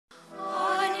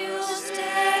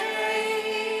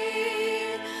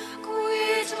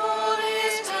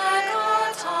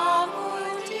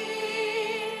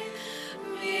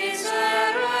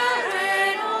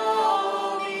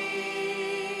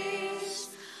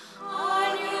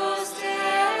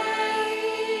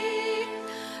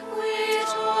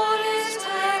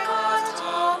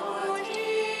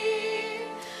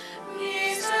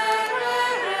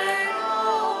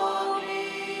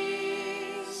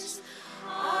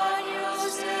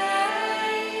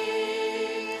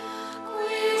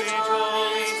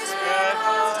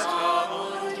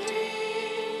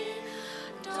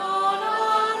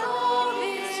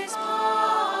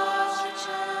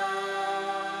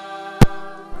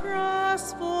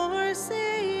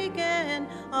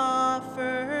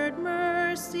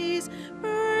mercy's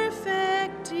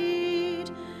perfect deed.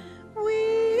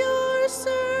 We, your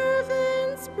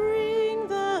servants, bring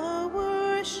the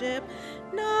worship,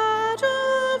 not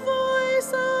a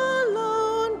voice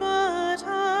alone, but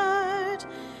heart,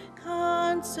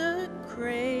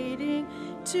 consecrating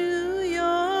to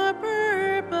your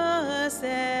purpose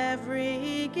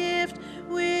every gift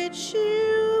which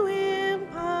you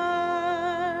impart.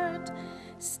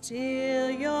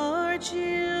 Still your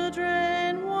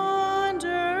children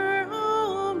wander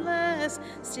homeless,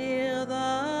 still the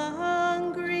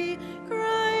hungry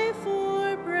cry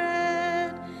for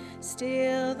bread,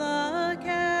 still the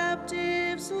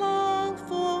captives long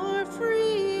for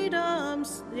freedom,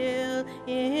 still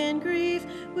in grief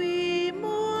we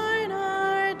mourn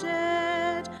our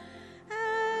dead.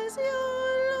 As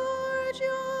your Lord,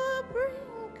 you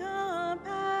bring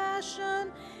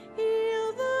compassion,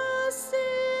 heal the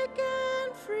sick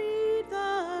and free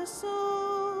the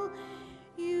soul.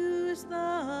 Use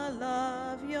the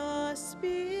love your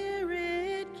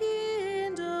Spirit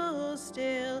kindles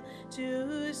still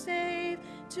to save,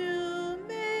 to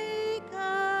make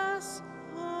us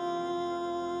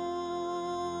whole.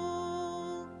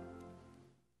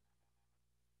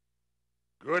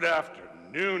 Good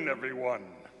afternoon, everyone.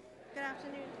 Good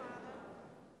afternoon, Father.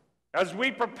 As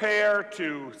we prepare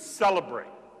to celebrate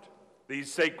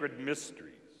these sacred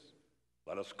mysteries,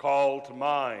 let us call to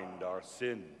mind our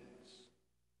sins.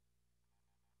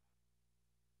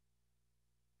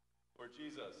 Lord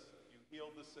Jesus, you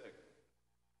healed the sick.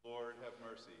 Lord, have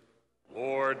mercy.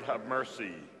 Lord, have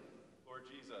mercy. Lord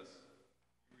Jesus,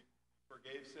 you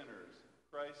forgave sinners.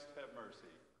 Christ, have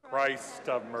mercy. Christ,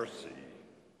 have mercy.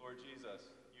 Lord Jesus,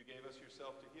 you gave us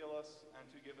yourself to heal us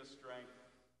and to give us strength.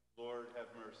 Lord, have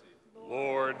mercy.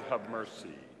 Lord, have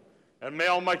mercy. And may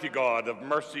Almighty God have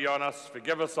mercy on us,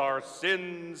 forgive us our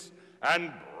sins,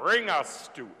 and bring us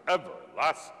to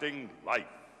everlasting life.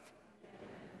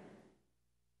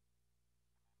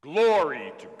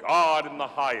 Glory to God in the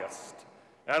highest,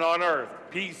 and on earth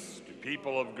peace to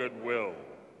people of good will.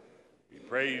 We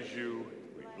praise you,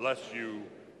 we bless you,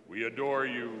 we adore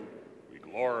you, we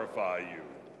glorify you.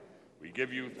 We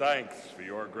give you thanks for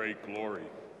your great glory.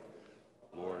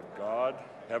 Lord God,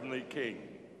 Heavenly King,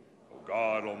 O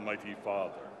God, Almighty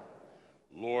Father,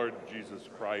 Lord Jesus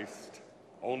Christ,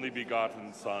 only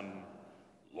begotten Son,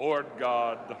 Lord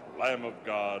God, Lamb of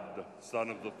God, Son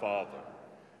of the Father,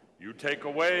 you take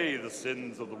away the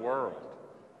sins of the world.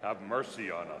 Have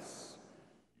mercy on us.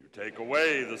 You take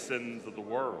away the sins of the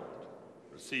world.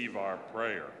 Receive our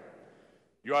prayer.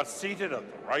 You are seated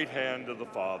at the right hand of the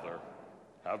Father.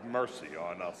 Have mercy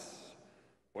on us.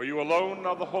 For you alone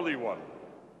are the Holy One.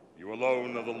 You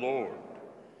alone are the Lord.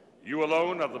 You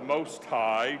alone are the Most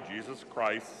High, Jesus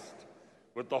Christ,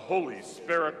 with the Holy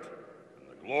Spirit and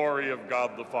the glory of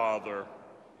God the Father.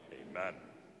 Amen.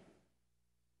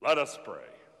 Let us pray.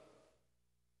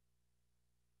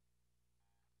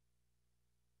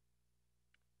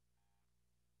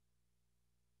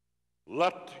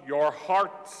 Let your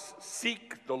hearts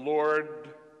seek the Lord.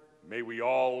 May we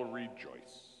all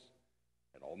rejoice.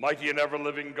 And Almighty and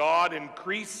ever-living God,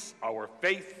 increase our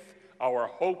faith, our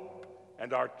hope,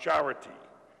 and our charity.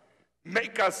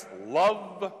 Make us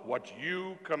love what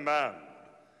you command,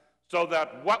 so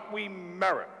that what we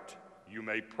merit you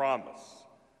may promise.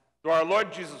 Through our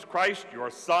Lord Jesus Christ,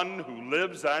 your Son, who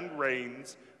lives and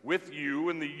reigns with you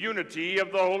in the unity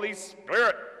of the Holy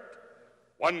Spirit,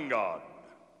 one God,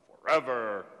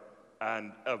 forever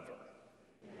and ever.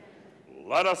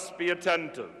 Let us be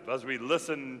attentive as we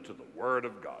listen to the Word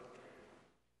of God.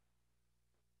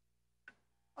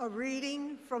 A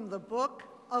reading from the book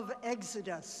of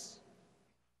Exodus.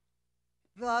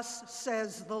 Thus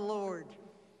says the Lord,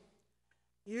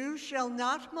 you shall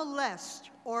not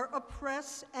molest or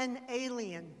oppress an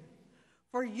alien,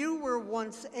 for you were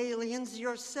once aliens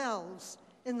yourselves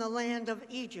in the land of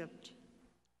Egypt.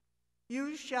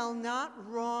 You shall not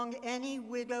wrong any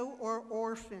widow or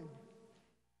orphan.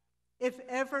 If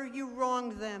ever you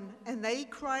wrong them and they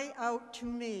cry out to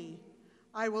me,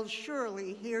 I will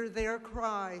surely hear their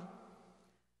cry.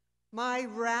 My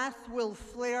wrath will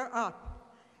flare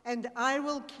up, and I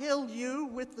will kill you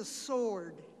with the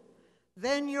sword.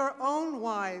 Then your own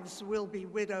wives will be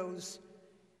widows,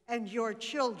 and your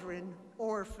children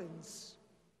orphans.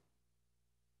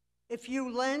 If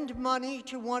you lend money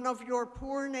to one of your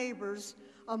poor neighbors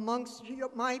amongst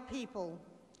my people,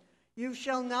 you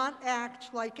shall not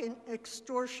act like an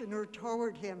extortioner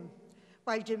toward him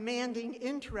by demanding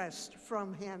interest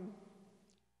from him.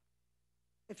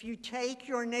 If you take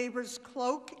your neighbor's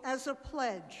cloak as a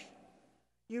pledge,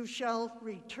 you shall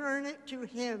return it to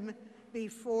him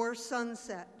before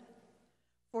sunset.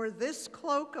 For this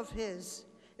cloak of his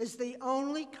is the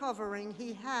only covering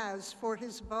he has for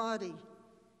his body.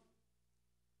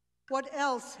 What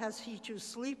else has he to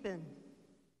sleep in?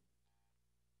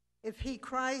 If he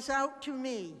cries out to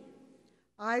me,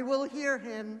 I will hear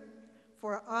him,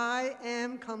 for I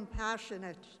am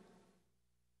compassionate.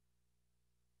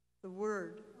 The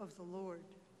word of the Lord.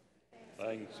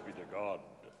 Thanks be to God.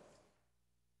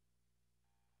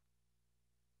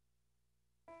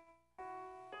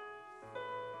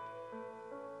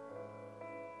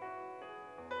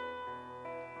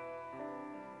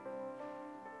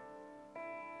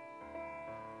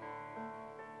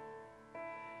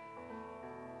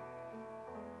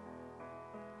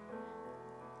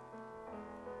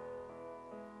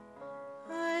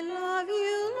 I love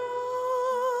you,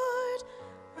 Lord.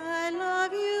 I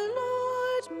love you,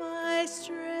 Lord, my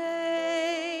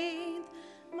strength,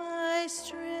 my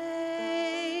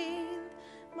strength,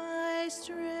 my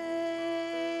strength.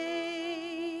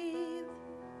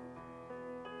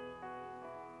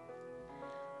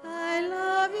 I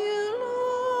love you,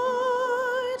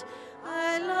 Lord.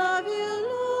 I love you,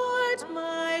 Lord,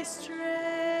 my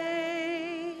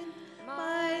strength,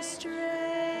 my strength,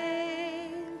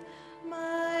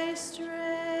 my strength.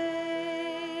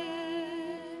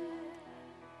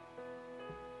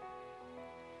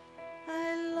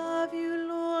 I love you,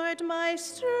 Lord, my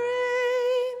strength.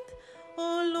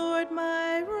 O Lord,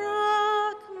 my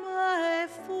rock, my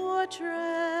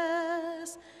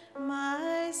fortress,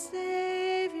 my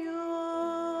Savior.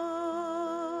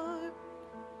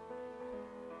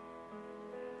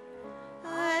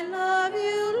 I love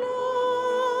you,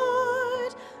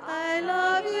 Lord. I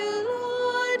love you,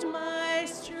 Lord, my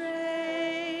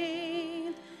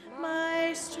strength,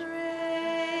 my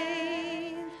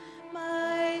strength,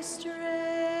 my strength.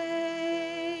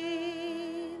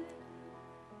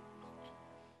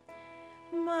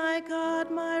 My God,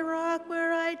 my rock,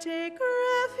 where I take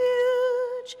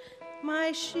refuge,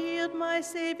 my shield, my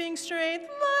saving strength,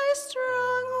 my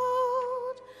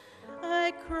stronghold.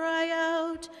 I cry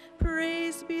out,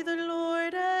 praise be the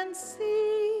Lord, and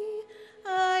see,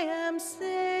 I am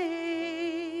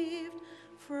saved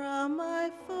from my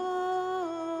foes.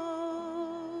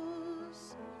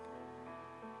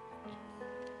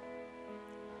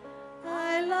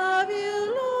 I love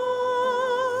you,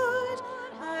 Lord.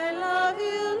 I love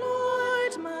you,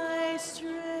 Lord, my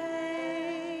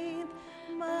strength,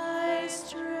 my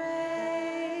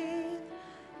strength,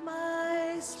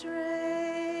 my strength.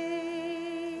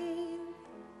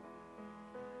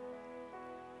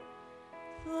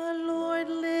 The Lord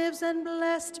lives, and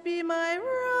blessed be my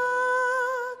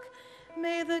rock.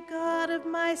 May the God of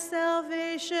my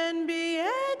salvation be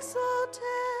exalted.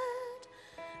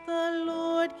 The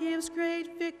Lord gives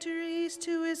great victories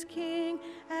to his king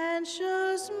and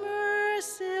shows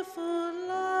merciful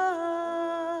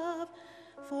love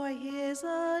for his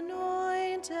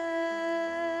anointed.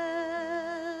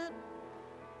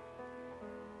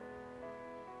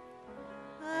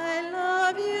 I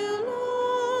love you,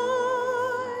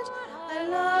 Lord. I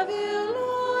love you,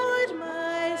 Lord,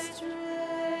 my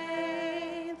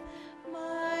strength,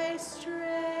 my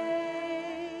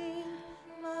strength,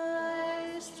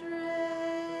 my strength.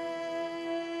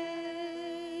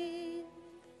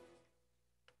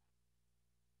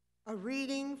 A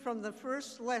reading from the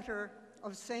first letter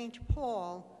of St.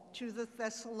 Paul to the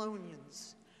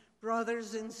Thessalonians.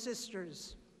 Brothers and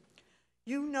sisters,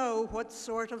 you know what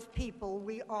sort of people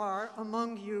we are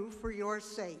among you for your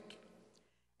sake,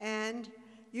 and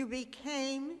you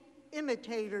became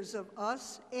imitators of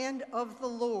us and of the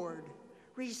Lord,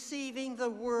 receiving the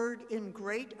word in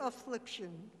great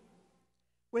affliction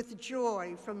with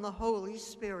joy from the Holy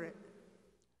Spirit,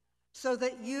 so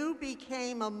that you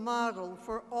became a model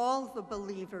for all the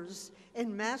believers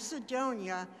in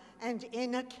Macedonia and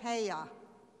in Achaia.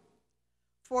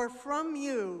 For from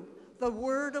you the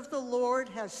word of the Lord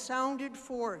has sounded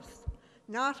forth,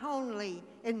 not only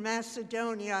in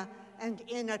Macedonia and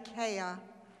in Achaia,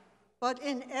 but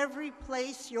in every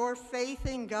place your faith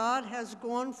in God has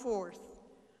gone forth,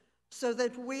 so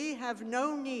that we have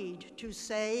no need to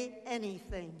say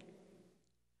anything.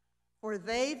 For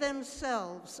they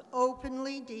themselves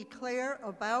openly declare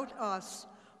about us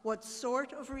what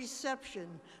sort of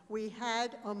reception we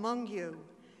had among you,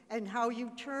 and how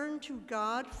you turned to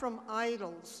God from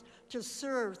idols to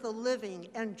serve the living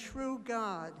and true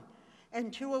God,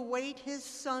 and to await his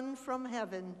Son from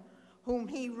heaven, whom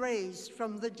he raised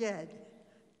from the dead,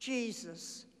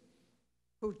 Jesus,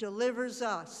 who delivers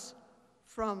us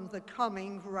from the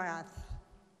coming wrath.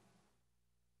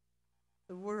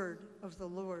 The word of the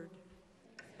Lord.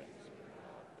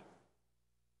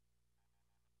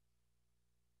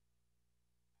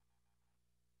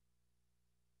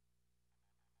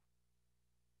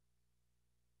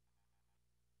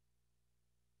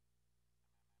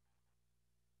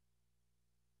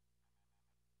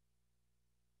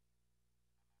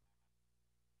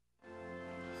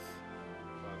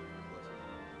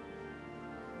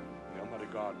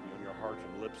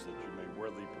 and lips that you may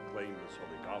worthily proclaim this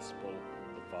holy gospel,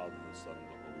 the Father, the Son, and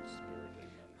the Holy Spirit. Amen.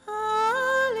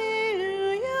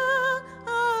 Alleluia,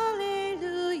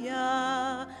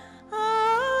 alleluia,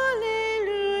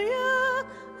 alleluia,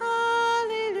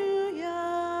 alleluia.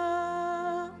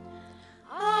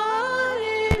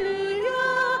 Alleluia,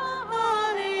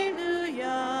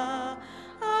 alleluia,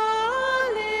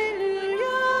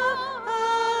 alleluia,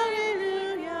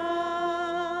 alleluia.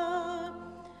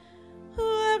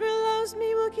 Whoever loves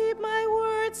me will keep my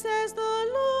word, says the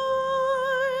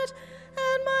Lord,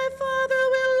 and my Father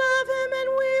will love him, and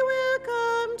we will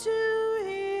come to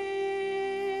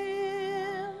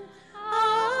him.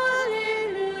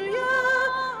 Alleluia,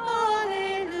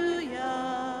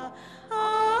 alleluia,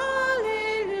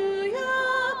 alleluia,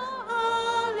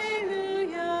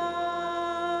 alleluia.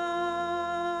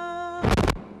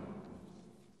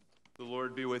 The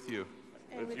Lord be with you.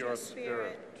 And With your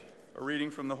spirit. A reading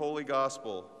from the Holy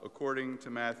Gospel according to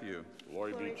Matthew.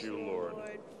 Glory be to you, Lord.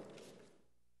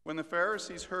 When the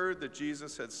Pharisees heard that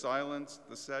Jesus had silenced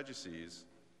the Sadducees,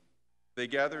 they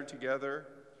gathered together,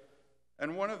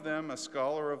 and one of them, a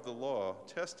scholar of the law,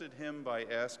 tested him by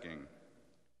asking,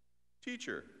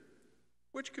 "Teacher,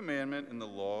 which commandment in the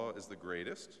law is the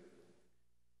greatest?"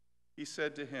 He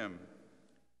said to him,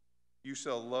 "You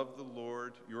shall love the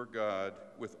Lord your God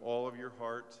with all of your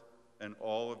heart and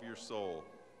all of your soul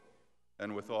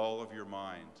and with all of your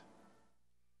mind.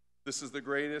 This is the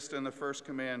greatest and the first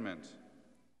commandment.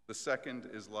 The second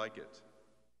is like it.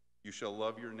 You shall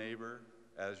love your neighbor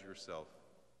as yourself.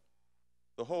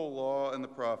 The whole law and the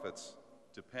prophets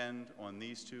depend on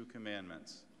these two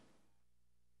commandments."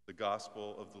 The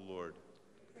gospel of the Lord.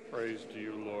 Praise to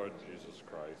you, Lord Jesus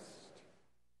Christ.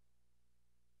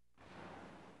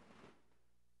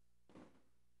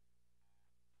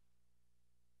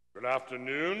 Good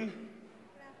afternoon.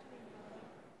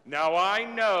 Now I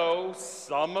know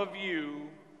some of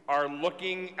you are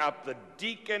looking at the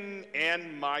deacon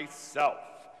and myself,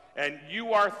 and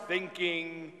you are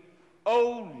thinking,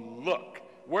 "Oh, look,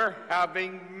 we're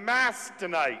having Mass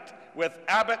tonight with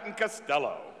Abbott and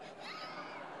Costello."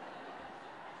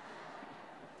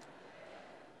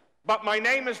 But my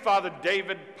name is Father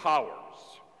David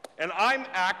Powers, and I'm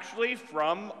actually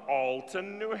from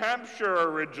Alton, New Hampshire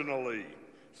originally.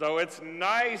 So it's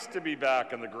nice to be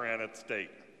back in the Granite State.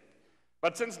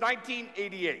 But since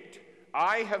 1988,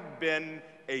 I have been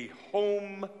a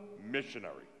home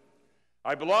missionary.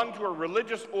 I belong to a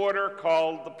religious order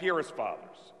called the Purist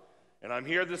Fathers, and I'm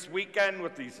here this weekend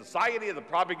with the Society of the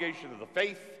Propagation of the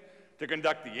Faith to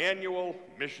conduct the annual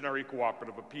Missionary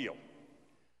Cooperative Appeal.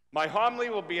 My homily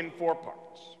will be in 4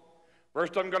 parts.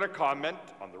 First, I'm going to comment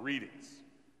on the readings.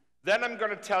 Then I'm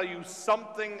going to tell you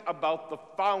something about the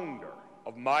founder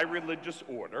of my religious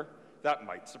order that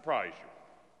might surprise you.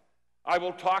 I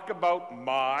will talk about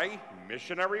my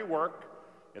missionary work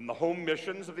in the home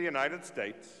missions of the United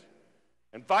States.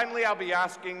 And finally, I'll be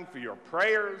asking for your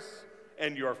prayers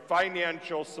and your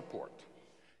financial support.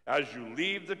 As you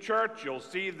leave the church, you'll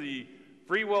see the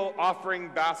free will offering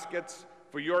baskets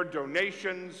for your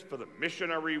donations for the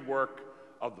missionary work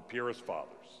of the Purist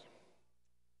Fathers.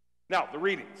 Now, the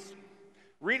readings.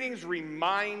 Readings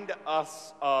remind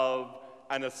us of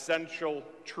an essential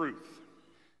truth.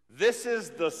 This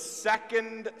is the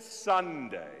second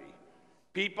Sunday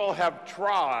people have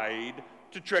tried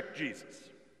to trick Jesus.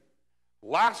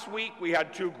 Last week we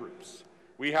had 2 groups.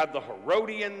 We had the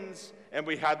Herodians and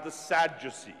we had the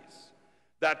Sadducees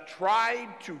that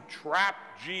tried to trap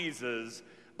Jesus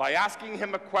by asking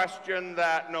him a question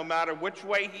that no matter which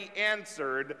way he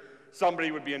answered,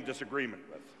 somebody would be in disagreement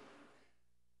with.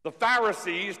 The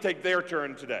Pharisees take their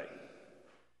turn today.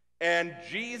 And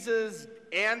Jesus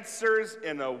answers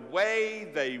in a way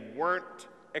they weren't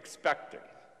expecting.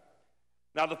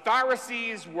 Now, the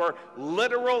Pharisees were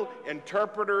literal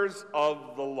interpreters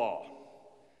of the law.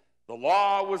 The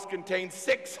law was contained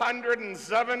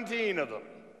 617 of them,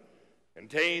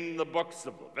 contained the books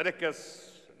of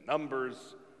Leviticus, and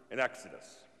Numbers, and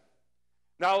Exodus.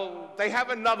 Now, they have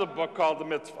another book called the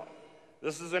Mitzvah.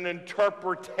 This is an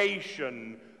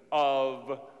interpretation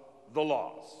of the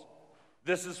laws.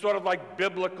 This is sort of like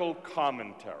biblical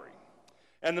commentary.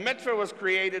 And the mitzvah was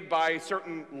created by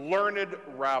certain learned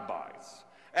rabbis.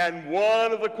 And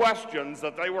one of the questions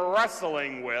that they were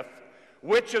wrestling with,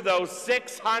 which of those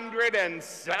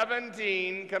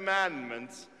 617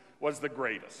 commandments was the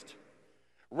greatest?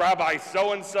 Rabbi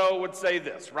so-and-so would say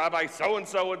this. Rabbi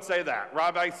so-and-so would say that.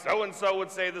 Rabbi so-and-so would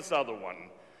say this other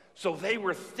one. So they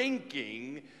were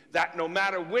thinking that no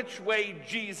matter which way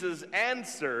Jesus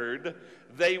answered,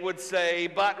 they would say,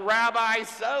 but Rabbi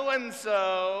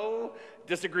so-and-so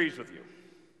disagrees with you.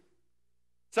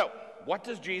 So what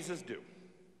does Jesus do?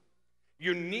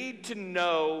 You need to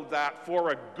know that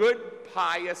for a good,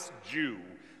 pious Jew,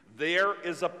 there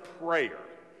is a prayer.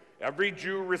 Every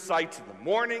Jew recites in the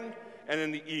morning and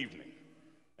in the evening.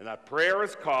 And that prayer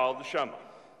is called the Shema.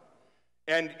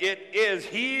 And it is,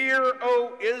 "Hear,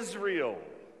 O Israel,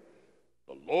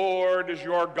 the Lord is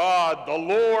your God, the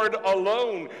Lord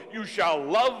alone. You shall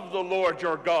love the Lord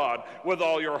your God with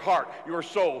all your heart, your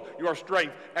soul, your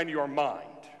strength, and your mind."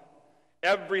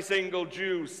 Every single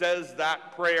Jew says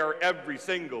that prayer every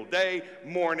single day,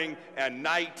 morning and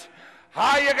night.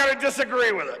 How you going to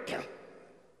disagree with it?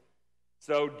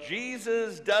 So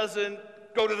Jesus doesn't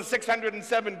go to the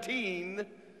 617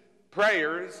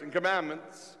 prayers and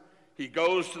commandments. He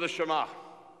goes to the Shema.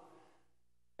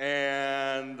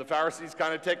 And the Pharisees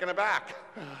kind of taken aback.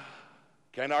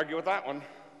 Can't argue with that one.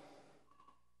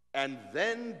 And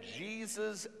then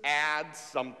Jesus adds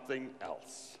something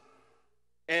else.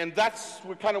 And that's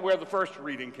kind of where the first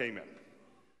reading came in.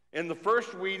 In the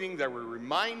first reading, they were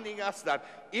reminding us that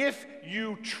if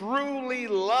you truly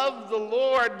love the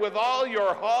Lord with all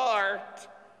your heart,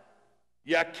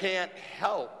 you can't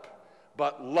help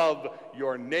but love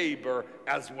your neighbor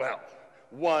as well.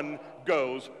 One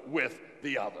goes with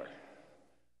the other.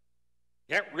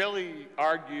 Can't really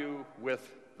argue with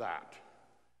that.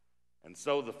 And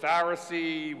so the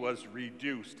Pharisee was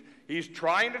reduced. He's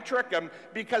trying to trick him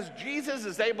because Jesus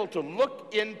is able to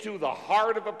look into the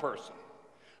heart of a person.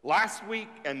 Last week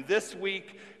and this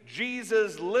week,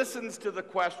 Jesus listens to the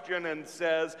question and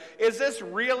says, "Is this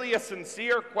really a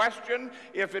sincere question?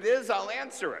 If it is, I'll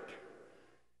answer it.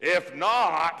 If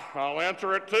not, I'll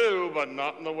answer it too, but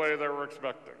not in the way they were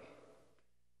expecting."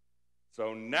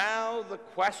 So now the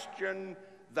question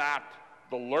that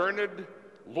the learned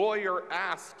lawyer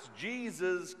asks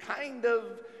Jesus,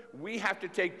 we have to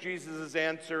take Jesus'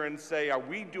 answer and say, are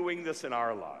we doing this in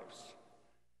our lives?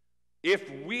 If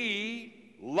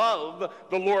we love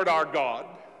the Lord our God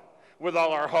with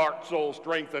all our heart, soul,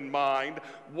 strength, and mind,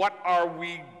 what are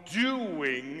we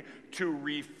doing to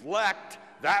reflect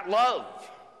that love?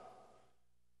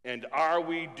 And are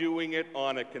we doing it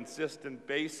on a consistent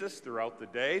basis throughout the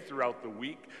day, throughout the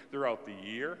week, throughout the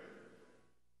year?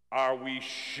 Are we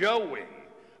showing,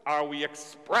 are we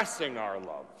expressing our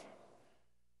love?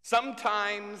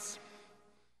 Sometimes,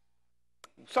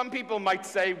 some people might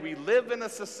say we live in a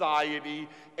society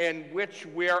in which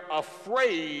we're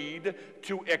afraid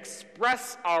to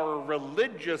express our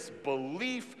religious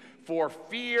belief for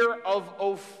fear of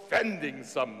offending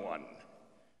someone.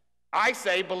 I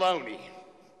say baloney.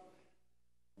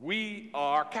 We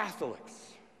are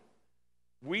Catholics.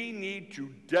 We need to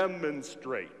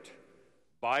demonstrate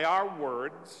by our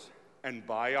words and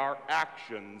by our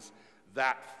actions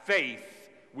that faith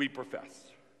we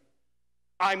profess.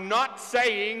 I'm not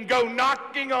saying go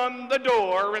knocking on the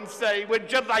door and say,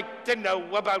 "Would you like to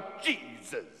know about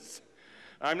Jesus?"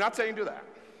 I'm not saying do that.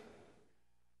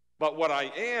 But what I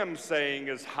am saying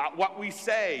is what we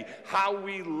say, how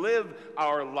we live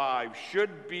our lives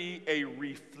should be a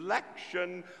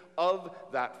reflection of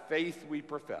that faith we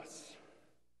profess.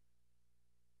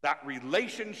 That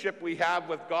relationship we have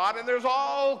with God, and there's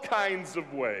all kinds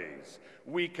of ways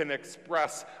we can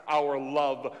express our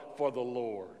love for the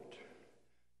Lord.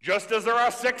 Just as there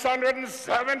are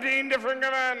 617 different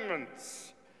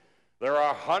commandments, there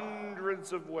are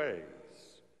hundreds of ways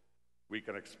we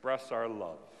can express our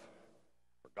love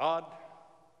for God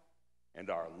and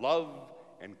our love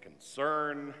and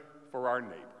concern for our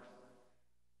neighbor.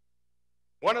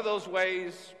 One of those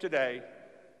ways today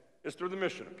is through the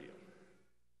mission appeal,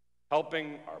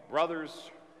 helping our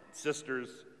brothers and sisters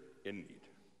in need.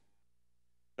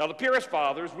 Now, the Purist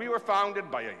Fathers, we were founded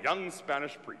by a young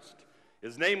Spanish priest.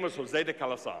 His name was José de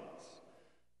Calasanz.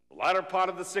 In the latter part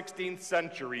of the 16th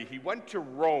century, he went to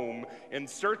Rome in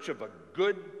search of a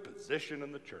good position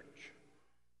in the church.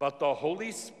 But the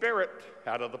Holy Spirit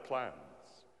had other plans.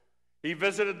 He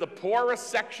visited the poorest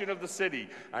section of the city,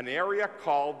 an area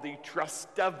called the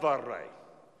Trastevere.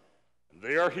 And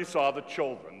there he saw the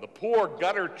children, the poor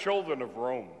gutter children of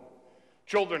Rome.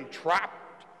 Children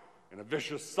trapped in a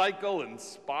vicious cycle and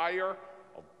spire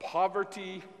of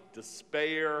poverty,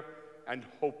 despair, and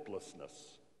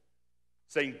hopelessness.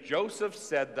 St. Joseph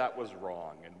said that was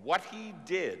wrong, and what he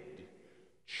did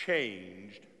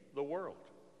changed the world,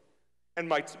 and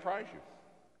might surprise you.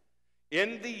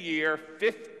 In the year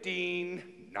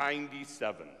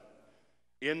 1597,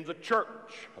 in the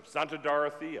church of Santa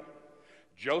Dorothea,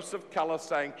 Joseph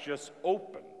Calasanctius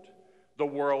opened the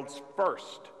world's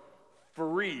first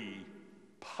free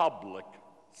public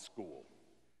school.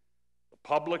 The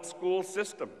public school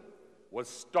system was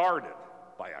started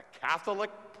by a Catholic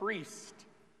priest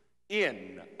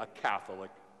in a Catholic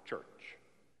church.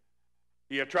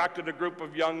 He attracted a group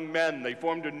of young men. They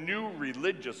formed a new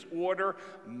religious order,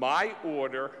 my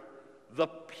order, the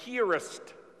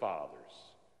Pierist Fathers.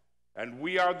 And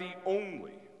we are the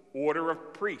only order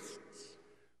of priests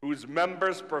whose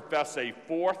members profess a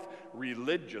fourth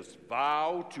religious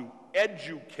vow to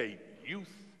educate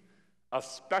youth,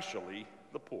 especially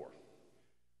the poor.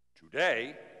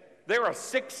 Today, there are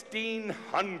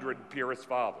 1,600 Pierist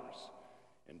Fathers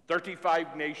in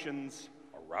 35 nations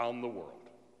around the world.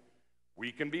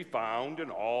 We can be found in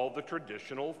all the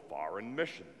traditional foreign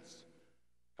missions,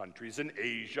 countries in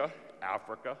Asia,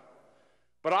 Africa,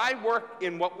 but I work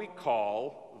in what we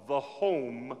call the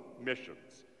home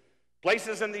missions,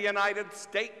 places in the United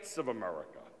States of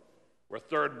America where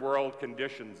third world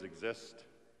conditions exist.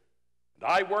 And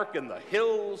I work in the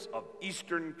hills of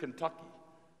eastern Kentucky,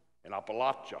 in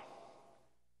Appalachia,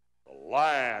 the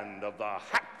land of the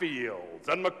Hatfields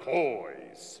and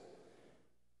McCoys,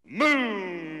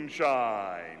 Moonshine,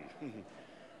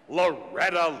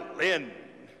 Loretta Lynn,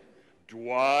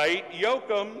 Dwight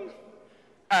Yoakam,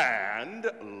 and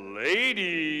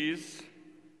ladies,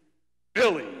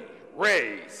 Billy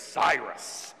Ray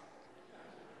Cyrus.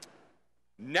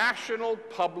 National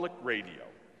Public Radio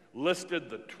listed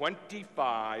the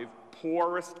 25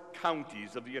 poorest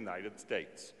counties of the United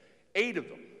States. 8 of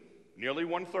them, nearly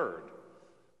 1/3,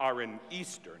 are in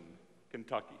eastern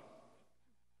Kentucky.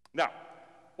 Now,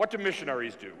 what do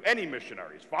missionaries do? Any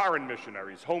missionaries, foreign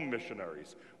missionaries, home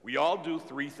missionaries. We all do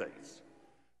 3 things.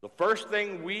 The first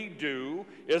thing we do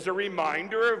is a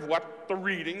reminder of what the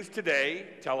readings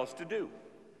today tell us to do.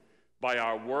 By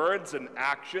our words and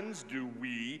actions do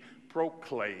we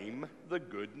proclaim the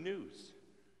good news.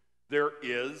 There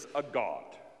is a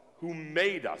God who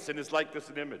made us in his likeness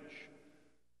and image,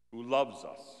 who loves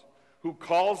us, who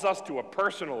calls us to a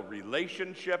personal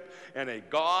relationship, and a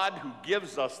God who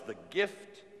gives us the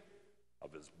gift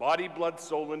of his body, blood,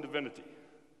 soul, and divinity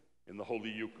in the Holy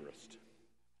Eucharist.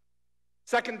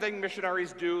 Second thing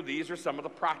missionaries do, these are some of the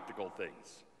practical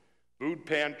things. Food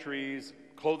pantries,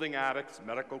 clothing attics,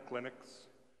 medical clinics.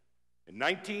 In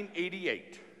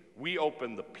 1988, we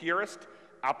opened the Pierist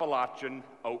Appalachian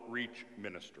Outreach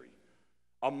Ministry.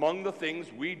 Among the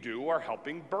things we do are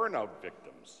helping burnout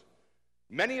victims.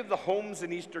 Many of the homes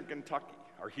in eastern Kentucky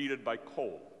are heated by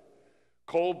coal.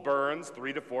 Coal burns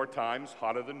 3 to 4 times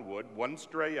hotter than wood, 1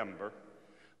 stray ember.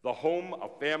 The home a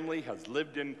family has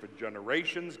lived in for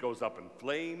generations goes up in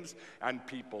flames, and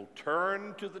people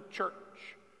turn to the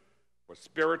church for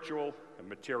spiritual and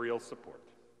material support.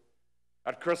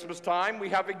 At Christmas time, we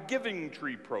have a giving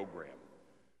tree program.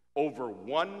 Over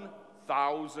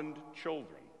 1,000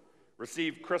 children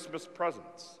receive Christmas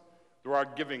presents through our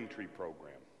giving tree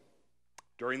program.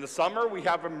 During the summer, we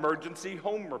have emergency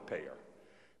home repair.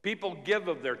 People give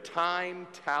of their time,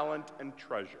 talent, and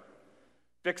treasure.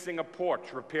 Fixing a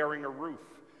porch, repairing a roof,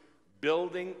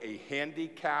 building a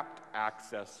handicapped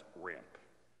access ramp.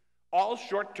 All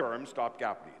short-term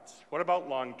stopgap needs. What about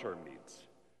long-term needs?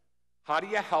 How do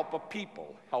you help a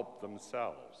people help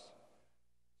themselves?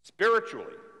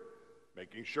 Spiritually,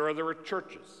 making sure there are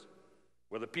churches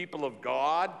where the people of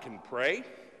God can pray,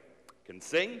 can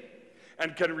sing,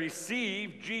 and can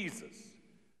receive Jesus,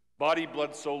 body,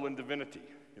 blood, soul, and divinity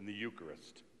in the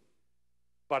Eucharist.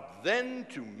 But then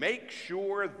to make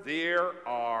sure there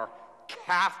are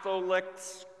Catholic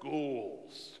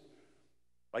schools,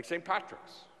 like St.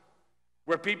 Patrick's,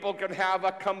 where people can have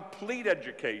a complete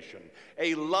education,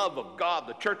 a love of God,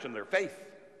 the church, and their faith,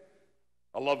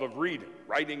 a love of reading,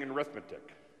 writing, and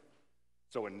arithmetic.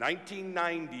 So in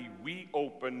 1990, we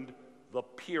opened the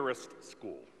Pierist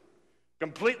School,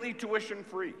 completely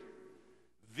tuition-free,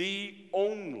 the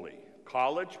only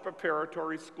college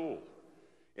preparatory school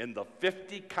in the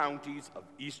 50 counties of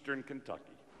eastern Kentucky,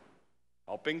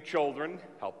 helping children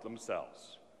help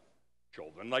themselves.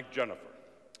 Children like Jennifer.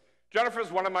 Jennifer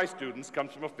is one of my students,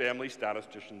 comes from a family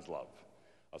statisticians love.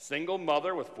 A single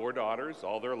mother with 4 daughters,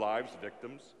 all their lives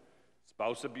victims,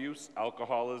 spouse abuse,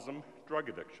 alcoholism, drug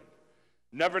addiction.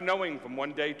 Never knowing from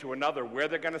one day to another where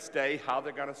they're going to stay, how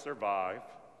they're going to survive,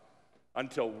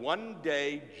 until one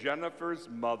day Jennifer's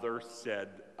mother said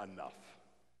enough.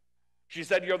 She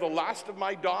said, "You're the last of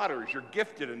my daughters. You're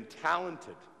gifted and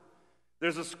talented.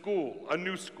 There's a school, a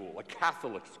new school, a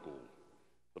Catholic school,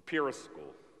 the Pierist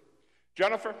School.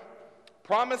 Jennifer,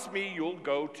 promise me you'll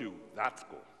go to that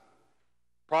school.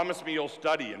 Promise me you'll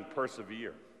study and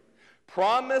persevere.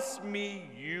 Promise me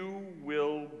you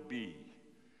will be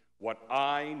what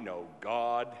I know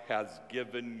God has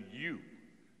given you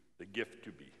the gift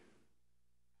to be."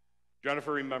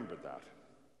 Jennifer remembered that.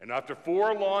 And after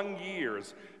 4 long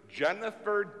years,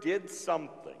 Jennifer did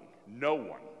something no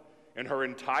one in her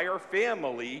entire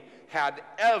family had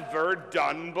ever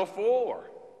done before.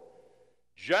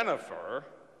 Jennifer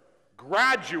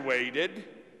graduated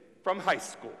from high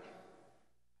school.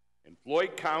 In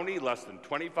Floyd County, less than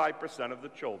 25% of the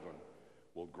children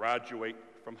will graduate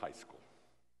from high school.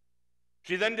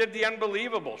 She then did the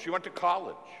unbelievable. She went to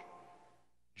college.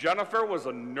 Jennifer was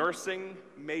a nursing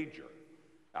major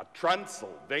at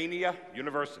Transylvania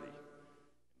University,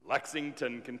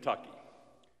 Lexington, Kentucky.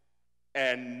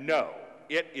 And no,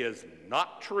 it is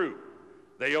not true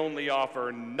they only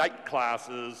offer night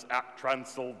classes at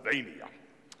Transylvania.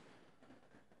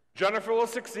 Jennifer will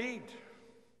succeed.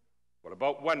 What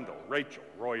about Wendell, Rachel,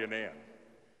 Roy, and Ann?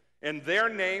 In their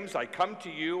names, I come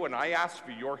to you and I ask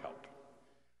for your help.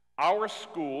 Our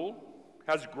school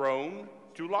has grown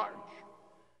too large.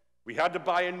 We had to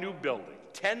buy a new building,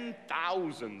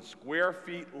 10,000 square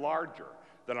feet larger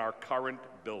than our current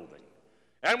building.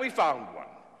 And we found one.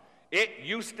 It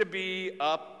used to be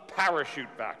a parachute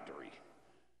factory.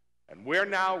 And we're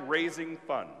now raising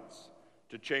funds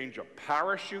to change a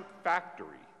parachute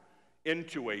factory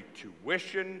into a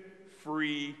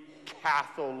tuition-free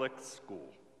Catholic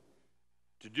school.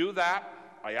 To do that,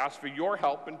 I ask for your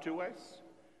help in two ways.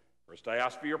 First, I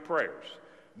ask for your prayers.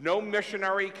 No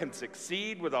missionary can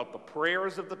succeed without the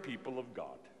prayers of the people of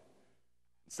God.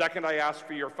 Second, I ask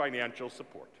for your financial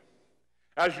support.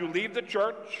 As you leave the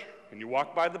church and you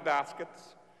walk by the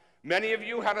baskets, many of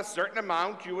you had a certain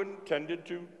amount you intended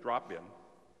to drop in.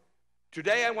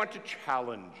 Today, I want to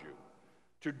challenge you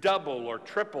to double or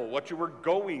triple what you were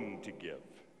going to give.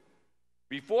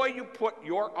 Before you put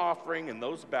your offering in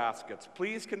those baskets,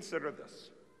 please consider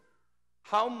this.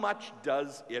 How much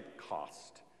does it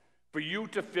cost for you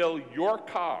to fill your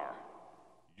car,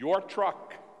 your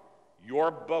truck,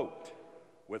 your boat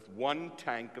with one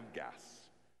tank of gas?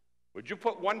 Would you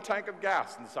put one tank of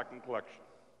gas in the second collection?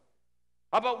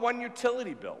 How about one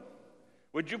utility bill?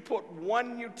 Would you put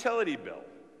one utility bill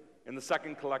in the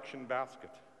second collection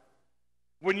basket?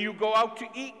 When you go out to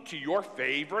eat to your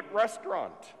favorite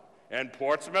restaurant, and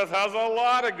Portsmouth has a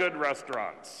lot of good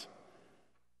restaurants,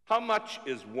 how much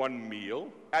is one meal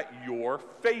at your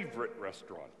favorite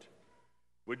restaurant?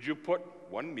 Would you put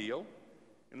one meal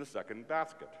in the second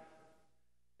basket?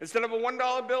 Instead of a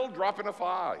 $1 bill, drop in a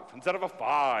 5. Instead of a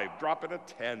 5, drop in a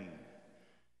 10.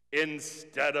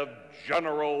 Instead of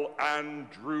General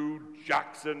Andrew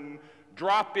Jackson,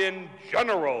 drop in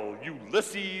General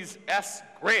Ulysses S.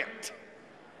 Grant.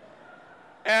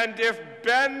 And if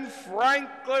Ben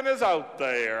Franklin is out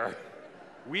there,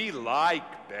 we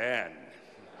like Ben.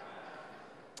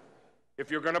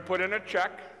 If you're going to put in a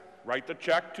check, write the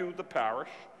check to the parish,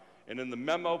 and in the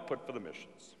memo, put for the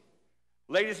missions.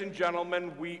 Ladies and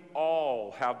gentlemen, we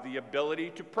all have the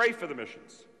ability to pray for the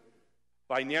missions,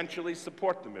 financially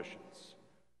support the missions,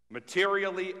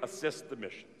 materially assist the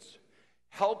missions,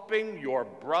 helping your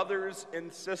brothers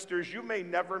and sisters you may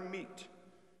never meet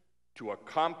to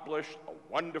accomplish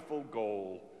a wonderful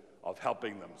goal of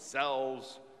helping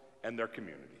themselves and their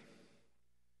community.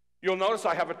 You'll notice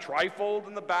I have a trifold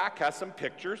in the back, has some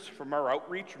pictures from our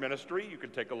outreach ministry you can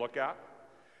take a look at.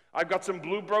 I've got some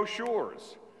blue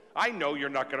brochures. I know you're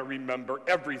not going to remember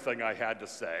everything I had to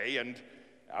say, and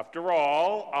after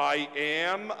all, I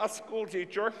am a school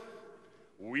teacher.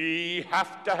 We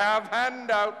have to have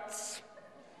handouts.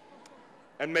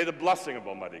 And may the blessing of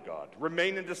Almighty God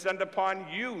remain and descend upon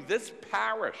you, this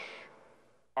parish,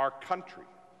 our country,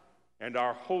 and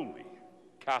our holy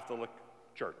Catholic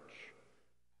Church.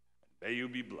 May you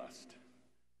be blessed.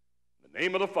 In the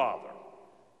name of the Father,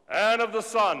 and of the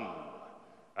Son,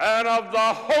 and of the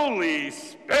Holy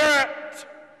Spirit.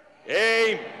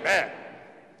 Amen.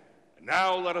 And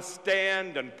now let us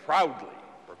stand and proudly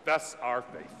profess our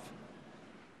faith.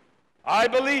 I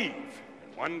believe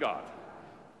in one God,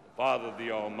 the Father, the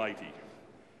Almighty,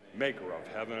 maker of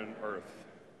heaven and earth,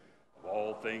 of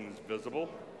all things visible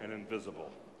and invisible.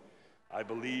 I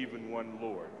believe in one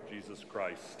Lord, Jesus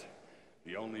Christ,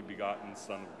 the only begotten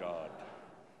Son of God,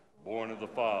 born of the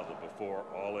Father before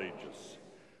all ages,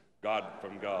 God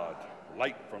from God,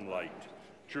 light from light,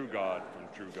 true God from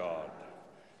true God,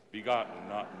 begotten,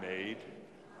 not made,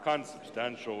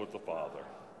 consubstantial with the Father.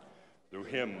 Through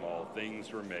him all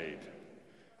things were made.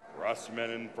 For us men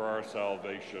and for our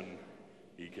salvation,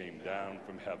 he came down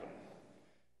from heaven.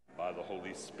 By the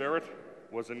Holy Spirit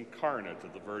was incarnate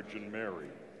of the Virgin Mary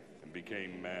and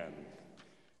became man.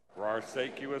 For our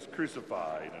sake he was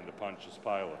crucified under Pontius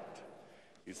Pilate.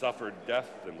 He suffered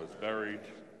death and was buried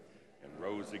and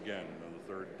rose again on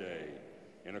the third day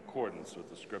in accordance with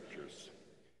the Scriptures.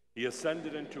 He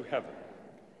ascended into heaven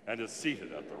and is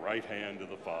seated at the right hand of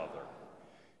the Father.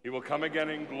 He will come again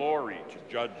in glory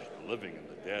to judge the living and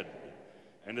the dead,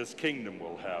 and his kingdom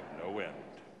will have no end.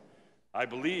 I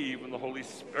believe in the Holy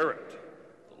Spirit,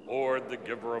 the Lord, the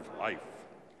giver of life,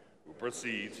 who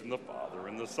proceeds from the Father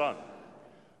and the Son,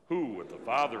 who with the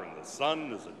Father and the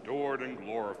Son is adored and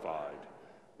glorified,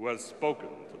 who has spoken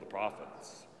to the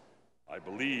prophets. I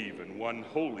believe in one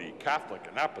holy, Catholic,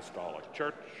 and apostolic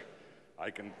church. I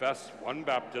confess one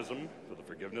baptism for the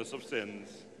forgiveness of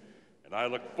sins, and I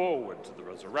look forward to the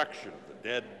resurrection of the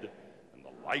dead and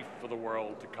the life of the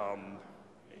world to come.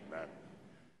 Amen.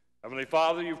 Heavenly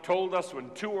Father, you've told us when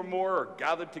two or more are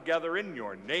gathered together in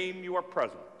your name, you are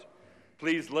present.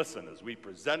 Please listen as we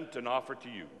present and offer to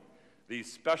you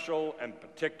these special and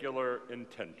particular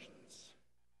intentions.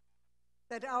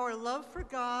 That our love for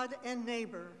God and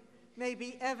neighbor may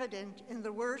be evident in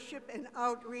the worship and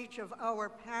outreach of our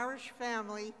parish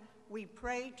family, we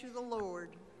pray to the Lord.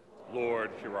 Lord,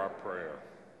 hear our prayer.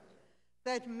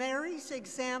 That Mary's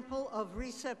example of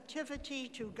receptivity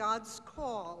to God's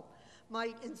call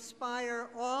might inspire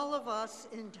all of us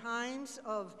in times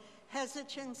of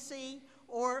hesitancy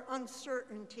or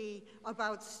uncertainty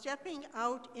about stepping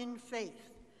out in faith.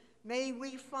 May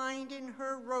we find in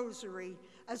her rosary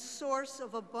a source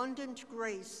of abundant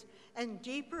grace and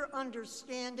deeper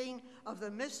understanding of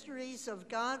the mysteries of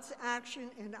God's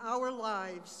action in our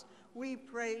lives. We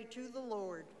pray to the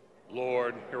Lord.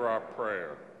 Lord, hear our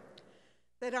prayer.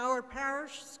 That our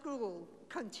parish school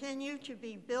continue to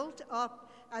be built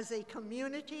up as a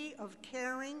community of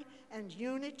caring and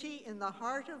unity in the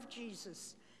heart of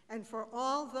Jesus, and for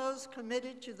all those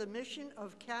committed to the mission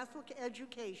of Catholic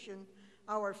education,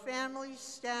 our families,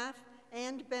 staff,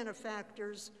 and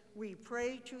benefactors, we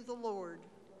pray to the Lord.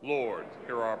 Lord,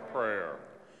 hear our prayer.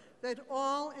 That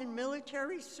all in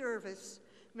military service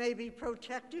may be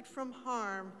protected from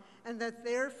harm, and that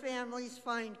their families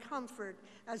find comfort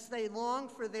as they long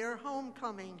for their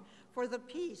homecoming, for the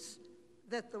peace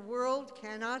that the world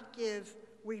cannot give,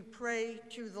 we pray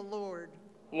to the Lord.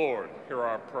 Lord, hear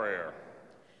our prayer.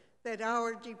 That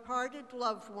our departed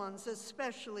loved ones,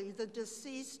 especially the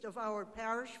deceased of our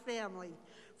parish family,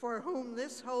 for whom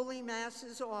this Holy Mass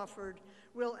is offered,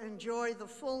 will enjoy the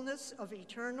fullness of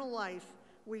eternal life,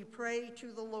 we pray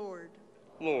to the Lord.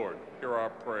 Lord, hear our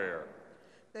prayer.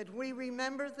 That we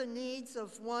remember the needs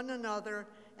of one another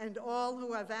and all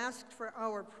who have asked for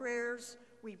our prayers,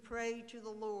 we pray to the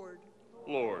Lord.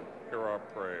 Lord, hear our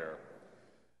prayer.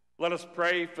 Let us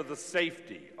pray for the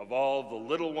safety of all the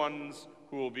little ones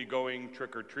who will be going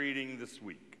trick-or-treating this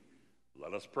week.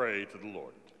 Let us pray to the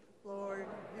Lord. Lord,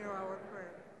 hear our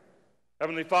prayer.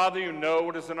 Heavenly Father, you know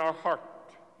what is in our heart.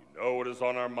 You know what is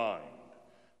on our mind.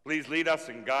 Please lead us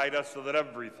and guide us so that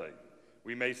everything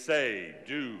we may say,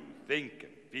 do, think,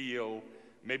 and feel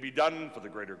may be done for the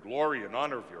greater glory and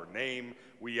honor of your name.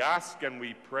 We ask and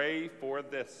we pray for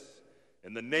this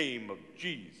in the name of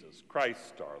Jesus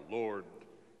Christ our Lord.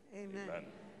 Amen. Amen.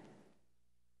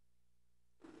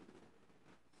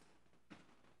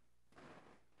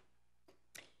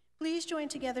 Please join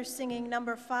together singing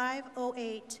number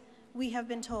 508, We Have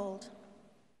Been Told.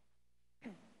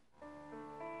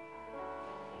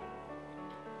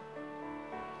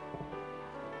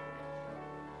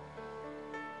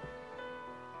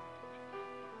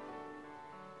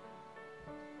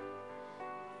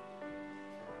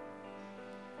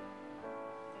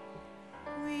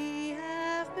 We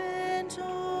have been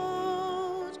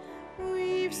told,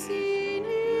 we've seen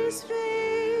his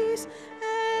face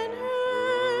and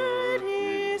heard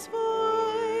his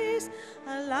voice,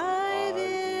 alive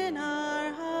in our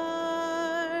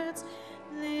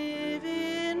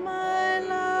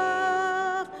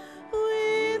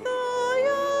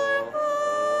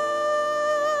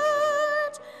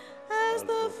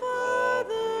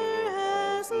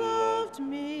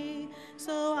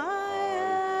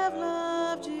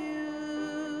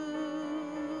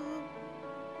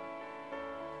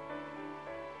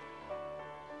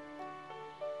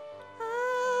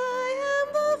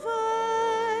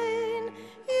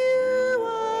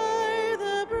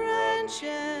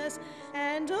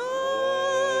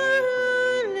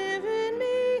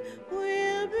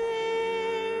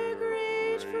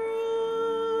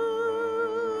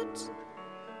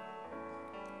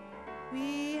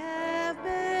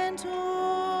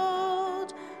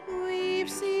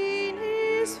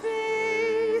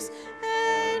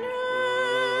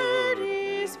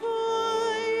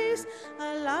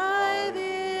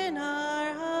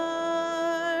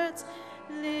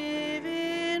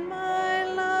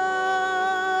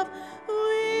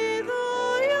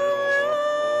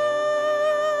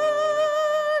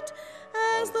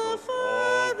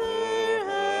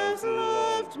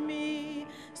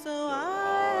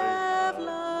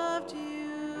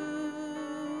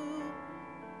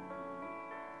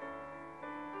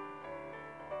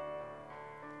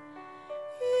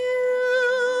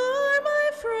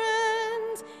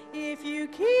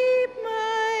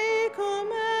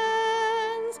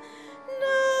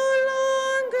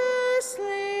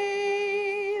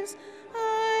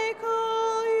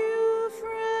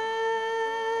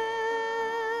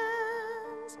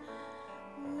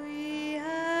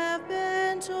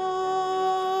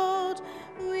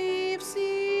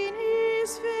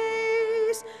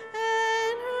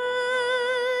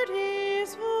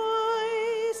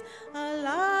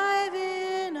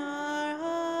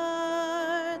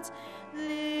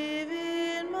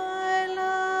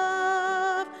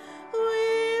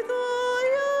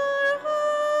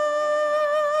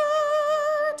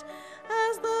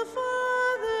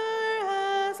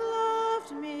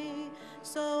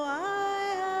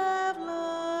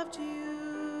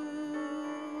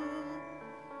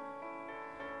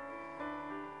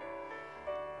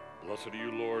Blessed are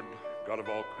you, Lord, God of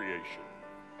all creation.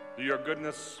 Through your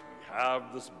goodness we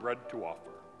have this bread to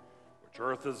offer, which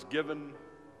earth has given,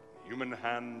 human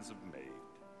hands have made.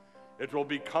 It will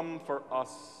become for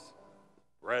us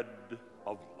bread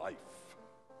of life.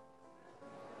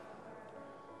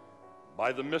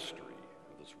 By the mystery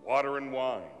of this water and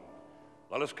wine,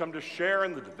 let us come to share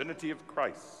in the divinity of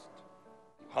Christ,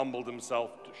 who humbled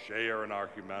himself to share in our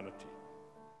humanity.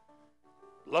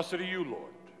 Blessed are you,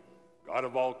 Lord, God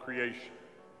of all creation.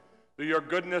 Through your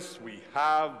goodness we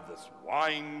have this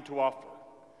wine to offer,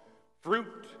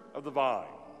 fruit of the vine,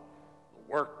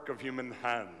 the work of human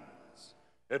hands.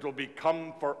 It will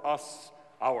become for us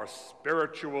our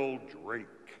spiritual drink.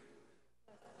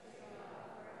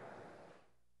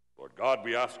 Lord God,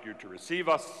 we ask you to receive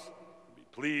us and be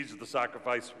pleased with the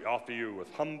sacrifice we offer you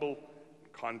with humble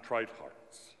and contrite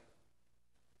hearts.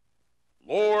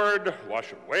 Lord,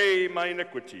 wash away my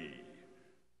iniquity.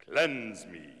 Cleanse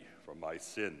me from my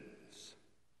sins.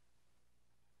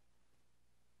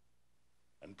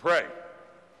 And pray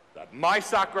that my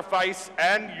sacrifice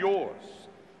and yours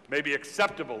may be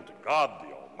acceptable to God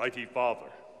the Almighty Father.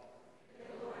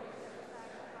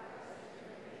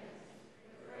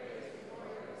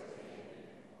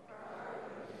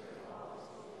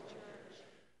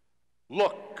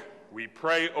 Look, we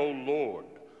pray, O Lord,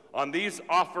 on these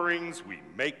offerings we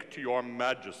make to your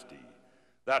majesty,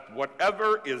 that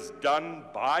whatever is done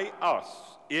by us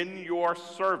in your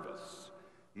service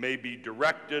may be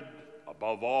directed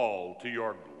above all to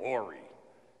your glory.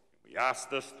 We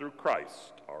ask this through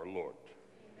Christ our Lord.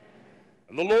 Amen.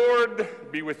 And the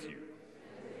Lord be with you.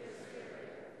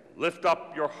 Lift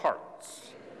up your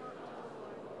hearts.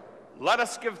 Let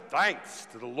us give thanks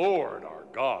to the Lord our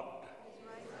God.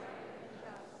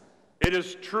 It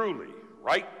is truly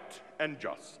right and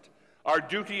just, our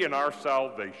duty and our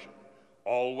salvation,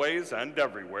 always and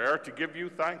everywhere to give you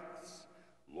thanks,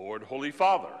 Lord, Holy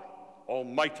Father,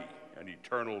 Almighty and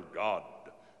eternal God,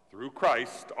 through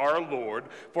Christ our Lord,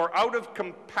 for out of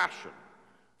compassion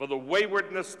for the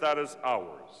waywardness that is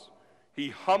ours, he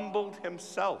humbled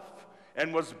himself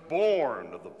and was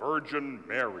born of the Virgin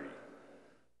Mary.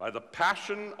 By the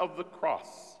passion of the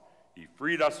cross, he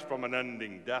freed us from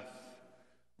unending death,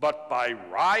 but by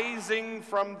rising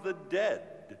from the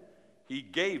dead, he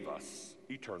gave us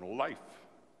eternal life.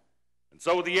 And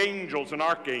so the angels and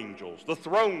archangels, the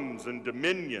thrones and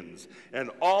dominions,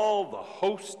 and all the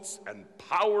hosts and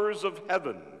powers of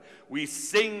heaven, we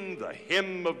sing the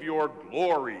hymn of your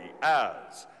glory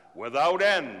as, without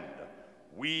end,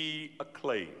 we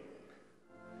acclaim.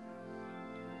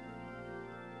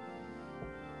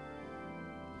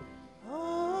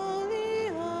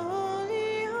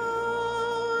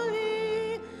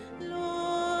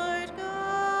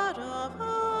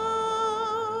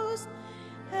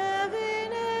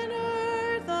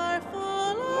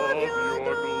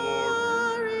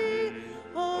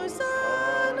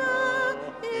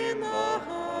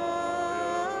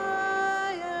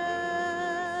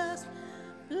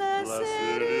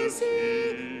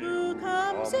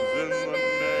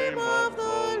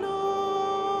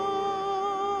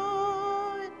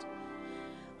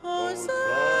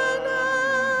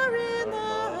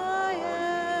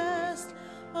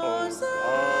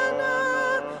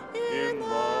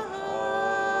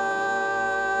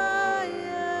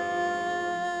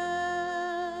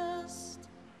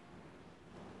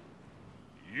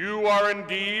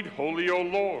 Indeed, holy, O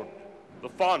Lord, the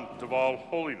font of all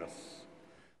holiness.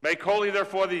 Make holy,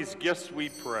 therefore, these gifts, we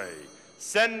pray.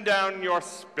 Send down your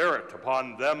Spirit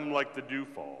upon them like the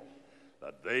dewfall,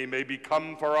 that they may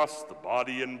become for us the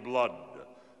body and blood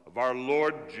of our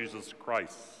Lord Jesus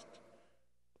Christ.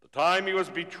 At the time he was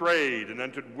betrayed and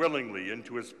entered willingly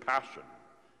into his passion,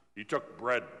 he took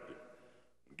bread,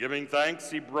 and giving thanks,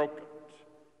 he broke it.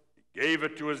 He gave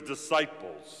it to his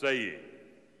disciples, saying,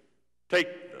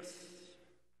 "Take this,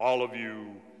 all of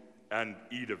you, and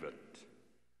eat of it.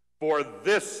 For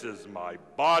this is my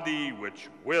body, which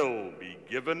will be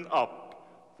given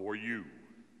up for you."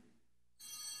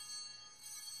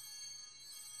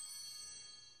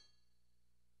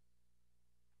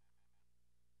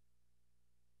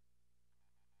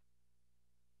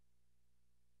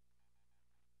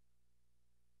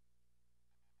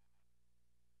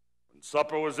 When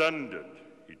supper was ended,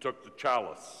 he took the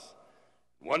chalice.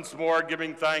 Once more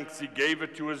giving thanks, he gave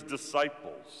it to his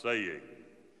disciples, saying,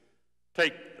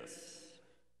 "Take this,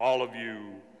 all of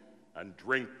you, and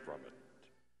drink from it.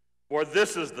 For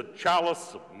this is the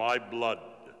chalice of my blood,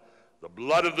 the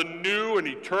blood of the new and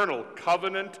eternal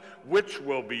covenant, which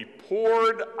will be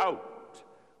poured out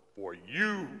for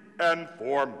you and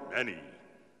for many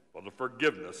for the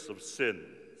forgiveness of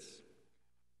sins.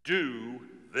 Do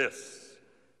this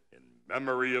in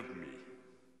memory of me.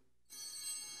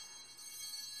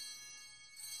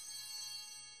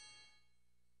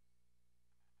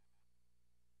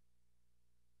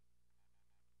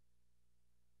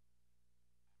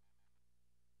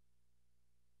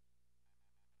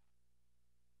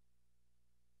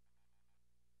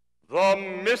 The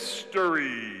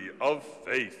mystery of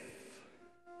faith.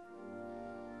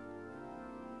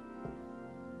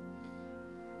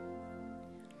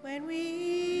 When we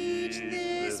eat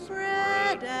this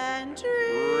bread and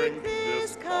drink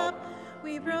this cup,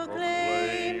 we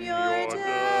proclaim your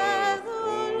death,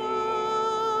 O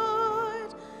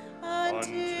Lord,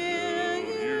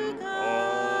 until you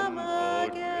come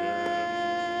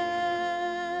again.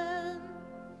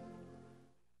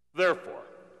 Therefore,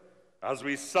 as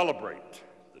we celebrate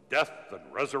the death and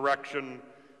resurrection,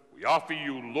 we offer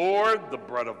you, Lord, the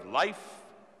bread of life,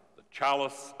 the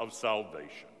chalice of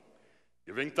salvation,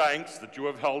 giving thanks that you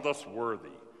have held us worthy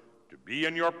to be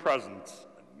in your presence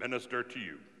and minister to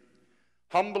you.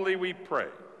 Humbly we pray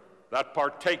that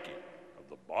partaking of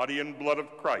the body and blood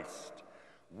of Christ,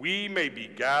 we may be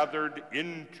gathered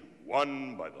into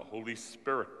one by the Holy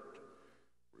Spirit.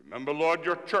 Remember, Lord,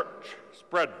 your church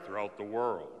spread throughout the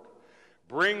world.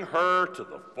 Bring her to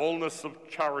the fullness of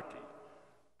charity,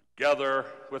 together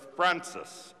with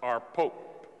Francis, our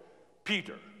Pope,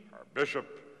 Peter, our Bishop,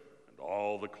 and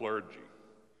all the clergy.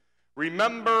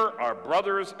 Remember our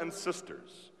brothers and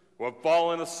sisters who have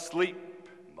fallen asleep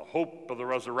in the hope of the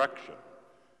resurrection,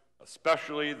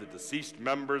 especially the deceased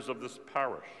members of this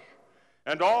parish,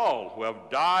 and all who have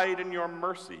died in your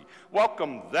mercy.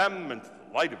 Welcome them into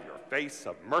the light of your face.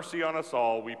 Have mercy on us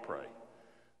all, we pray,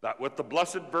 that with the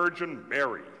Blessed Virgin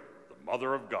Mary, the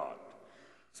Mother of God,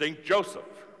 St. Joseph,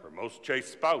 her most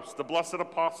chaste spouse, the blessed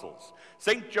apostles,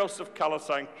 St. Joseph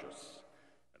Calasanctus,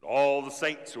 and all the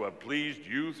saints who have pleased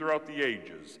you throughout the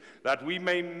ages, that we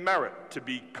may merit to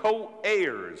be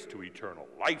co-heirs to eternal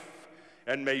life,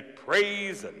 and may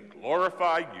praise and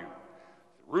glorify you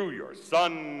through your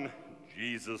Son,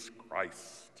 Jesus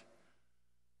Christ.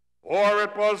 For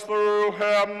it was through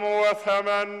him, with him,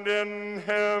 and in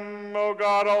him, O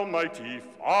God Almighty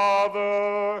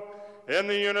Father, in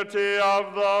the unity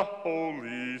of the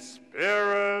Holy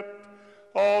Spirit,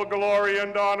 all glory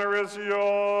and honor is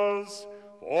yours,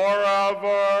 forever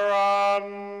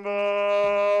and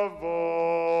ever.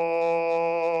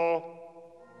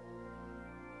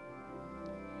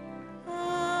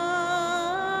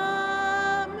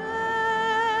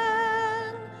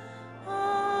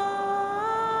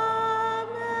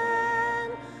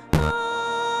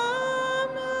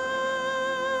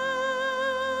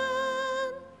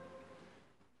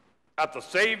 At the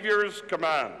Savior's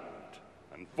command,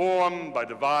 and formed by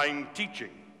divine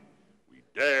teaching, we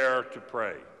dare to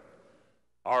pray.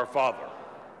 Our Father,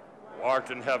 who art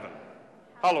in heaven,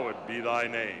 hallowed be thy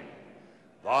name.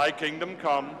 Thy kingdom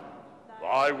come,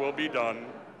 thy will be done,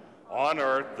 on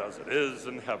earth as it is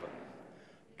in heaven.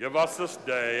 Give us this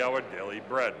day our daily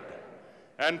bread,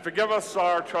 and forgive us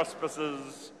our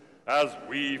trespasses, as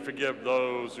we forgive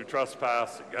those who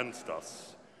trespass against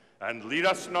us. And lead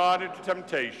us not into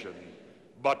temptation,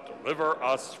 but deliver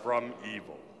us from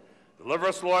evil. Deliver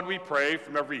us, Lord, we pray,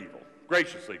 from every evil.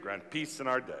 Graciously grant peace in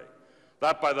our day,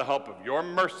 that by the help of your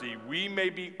mercy we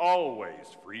may be always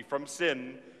free from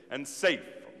sin and safe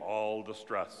from all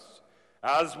distress,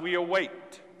 as we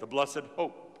await the blessed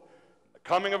hope, the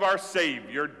coming of our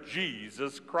Savior,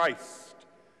 Jesus Christ.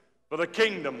 For the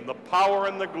kingdom, the power,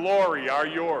 and the glory are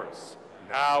yours,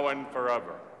 now and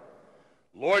forever.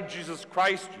 Lord Jesus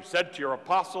Christ, you said to your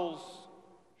apostles,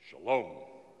 Shalom.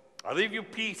 I leave you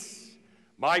peace.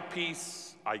 My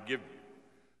peace I give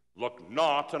you. Look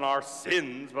not on our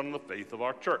sins, but on the faith of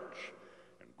our church,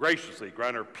 and graciously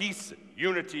grant her peace and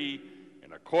unity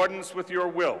in accordance with your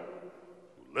will,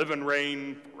 who live and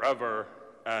reign forever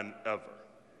and ever.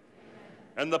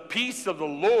 And the peace of the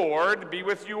Lord be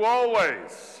with you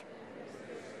always.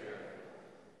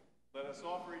 Let us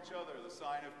offer each other the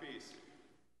sign of peace.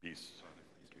 Peace.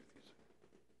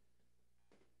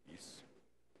 Peace.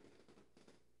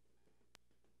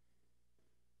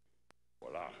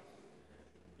 Voila.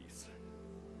 Peace.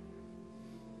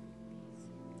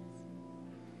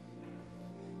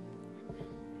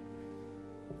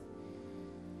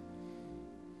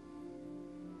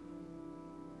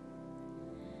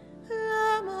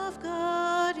 Lamb of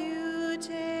God, you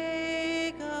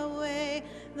take away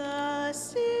the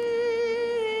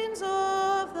sins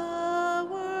of the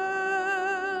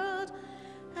world.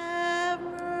 Have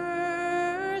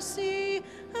mercy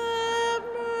on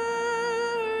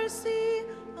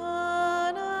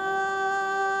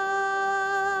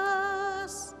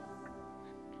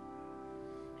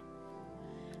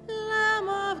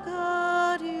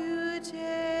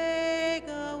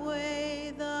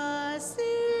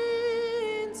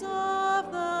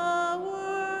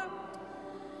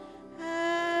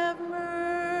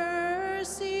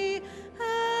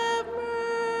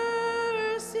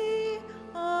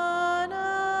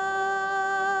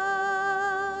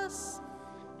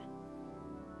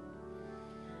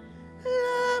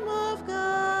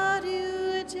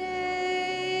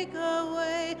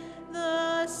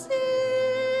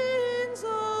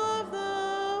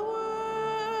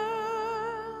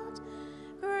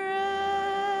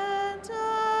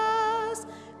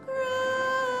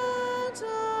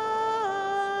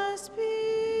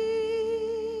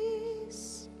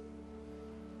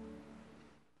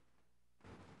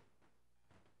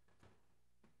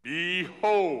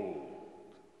Behold,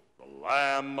 the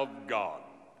Lamb of God.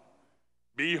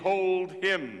 Behold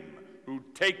him who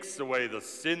takes away the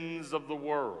sins of the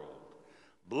world.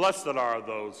 Blessed are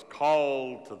those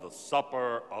called to the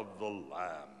supper of the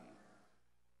Lamb.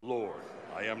 Lord,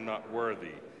 I am not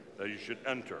worthy that you should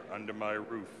enter under my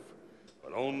roof,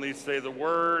 but only say the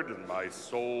word, and my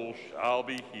soul shall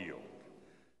be healed.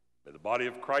 May the body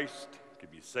of Christ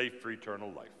give you safe for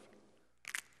eternal life.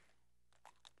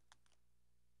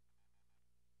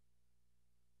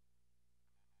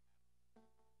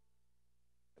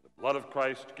 May the blood of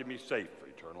Christ give me safe for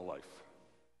eternal life.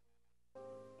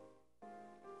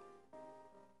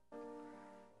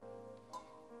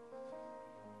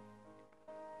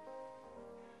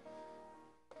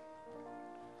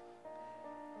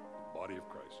 Body of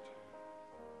Christ.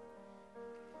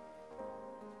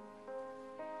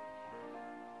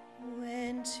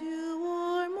 When two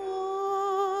or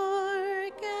more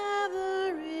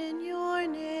gather in your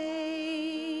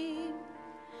name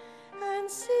and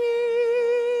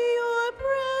see your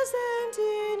present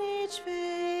in each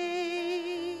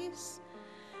face,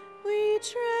 we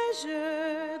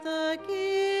treasure the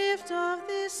gift of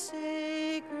this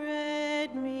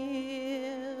sacred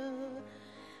meal,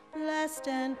 blessed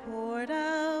and poured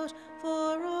out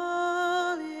for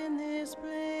all in this place.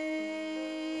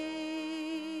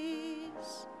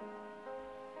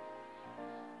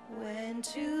 When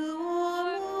two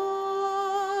or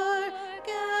more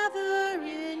gather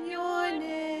in your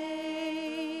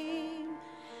name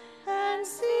and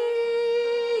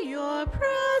see your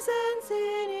presence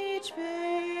in each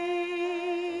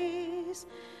face,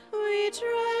 we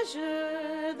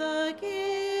treasure the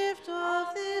gift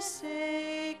of this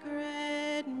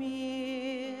sacred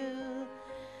meal,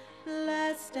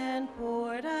 blessed and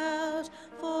poured out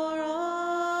for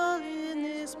all in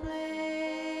this place.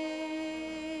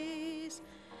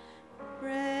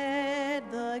 Bread,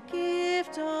 the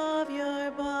gift of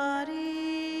your body,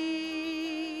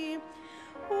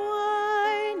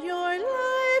 wine, your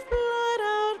lifeblood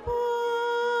outpoured.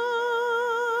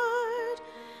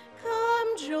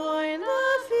 Come join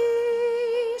the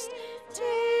feast,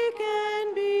 take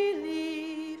and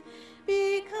believe,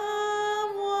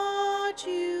 become what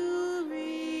you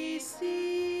receive.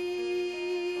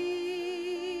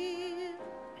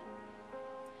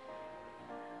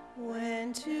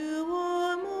 When two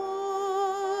or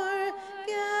more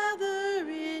gather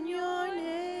in your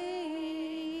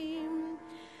name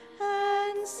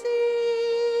and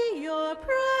see your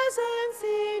presence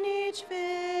in each face,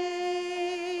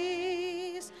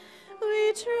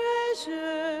 we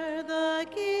treasure the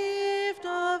gift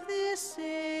of this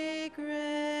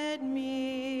sacred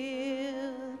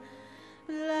meal,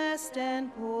 blessed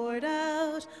and poured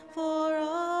out for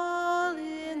all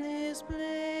in this place.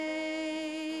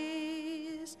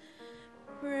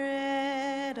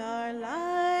 Bread, our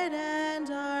light and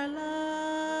our life,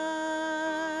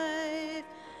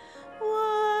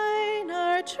 wine,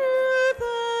 our truth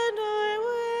and our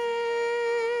way.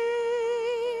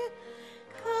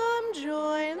 Come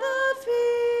join the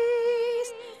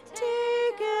feast,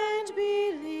 take and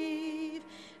believe,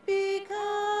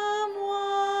 become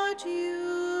what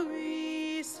you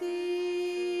receive.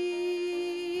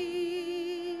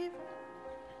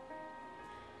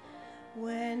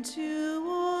 When two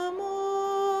or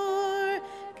more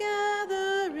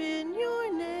gather in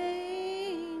your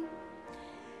name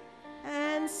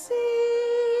and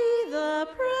see the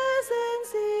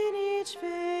presence in each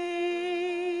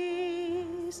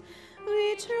face,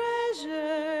 we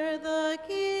treasure the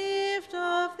gift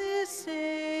of this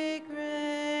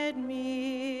sacred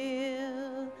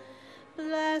meal,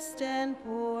 blessed and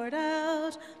poured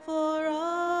out for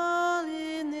all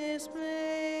in this place.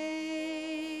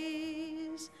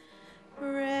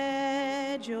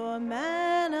 Bread, your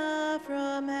manna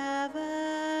from heaven,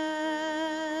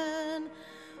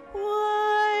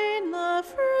 wine, the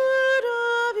fruit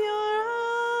of your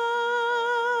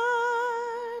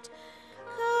heart.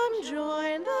 Come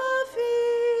join the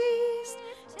feast,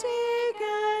 take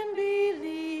and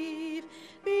believe,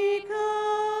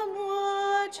 become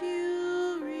what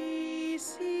you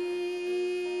receive.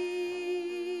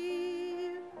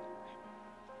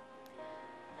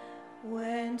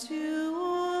 When two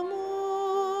or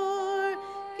more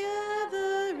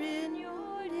gather in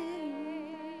your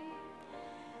name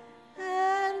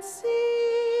and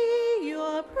see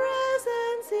your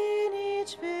presence in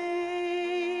each face,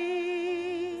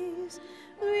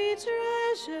 we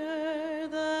treasure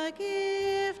the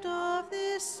gift of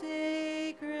this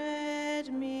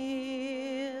sacred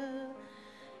meal,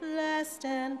 blessed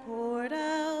and poured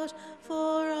out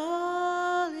for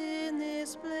all in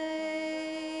this place.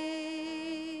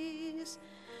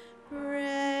 Bread,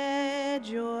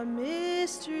 the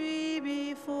mystery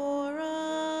before us.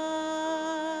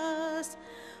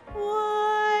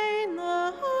 Wine,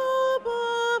 the hope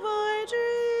of our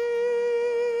dreams.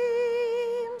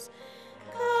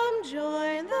 Come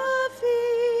join the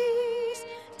feast,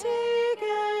 take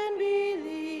and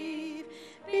believe,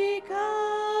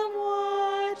 become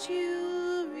what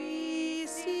you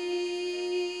receive.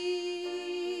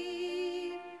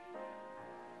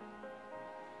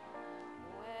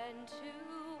 When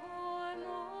two or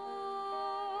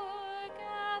more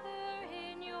gather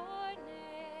in your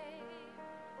name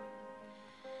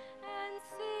and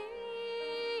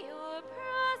see your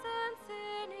presence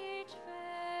in each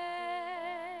face,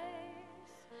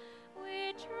 we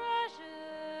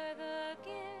treasure the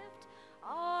gift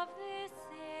of this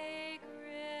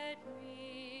sacred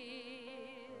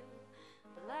meal,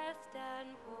 blessed and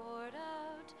poured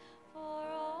out for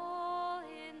all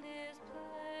in this place.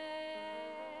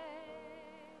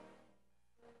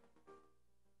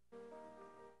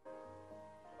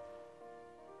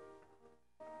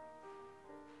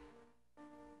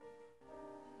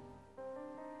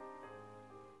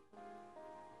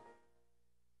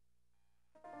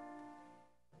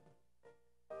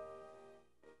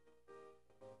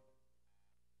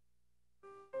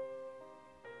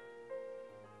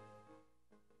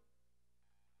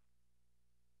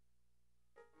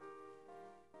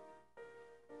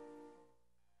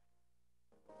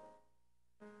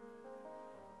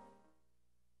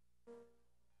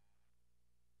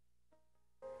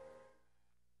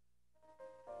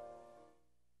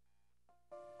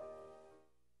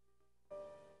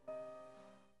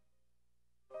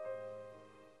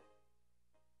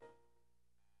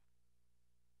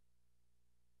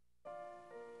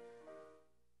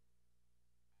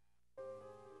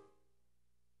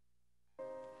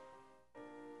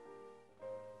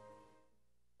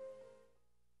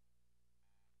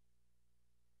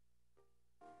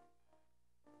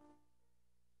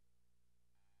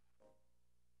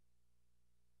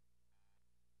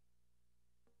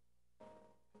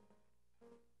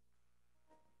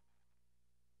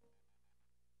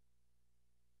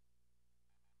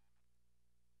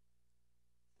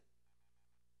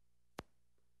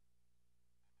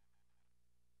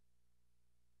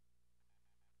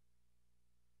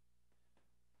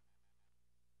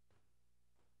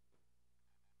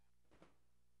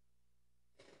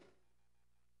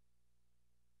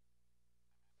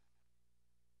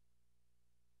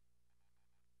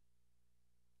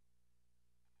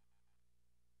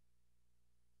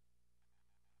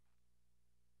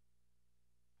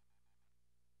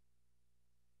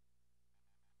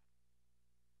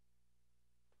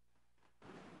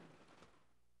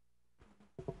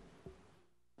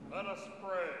 Let us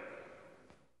pray.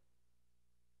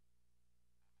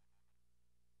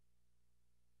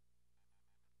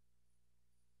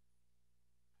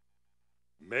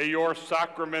 May your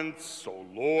sacraments, O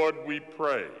Lord, we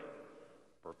pray,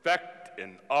 perfect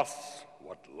in us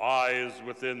what lies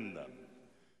within them,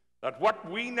 that what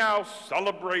we now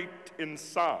celebrate in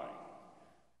sign,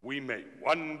 we may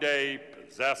one day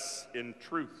possess in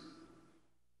truth.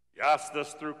 We ask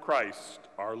this through Christ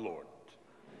our Lord.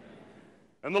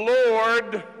 And the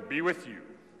Lord be with you.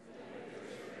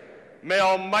 May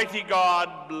Almighty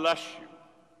God bless you,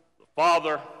 the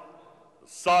Father, the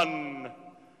Son,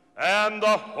 and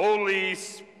the Holy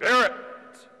Spirit.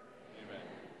 Amen.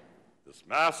 This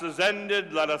Mass is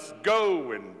ended. Let us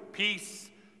go in peace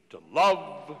to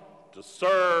love, to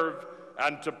serve,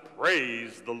 and to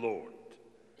praise the Lord.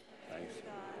 Thanks.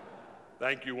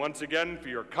 Thank you once again for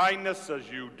your kindness as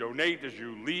you donate, as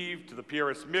you leave to the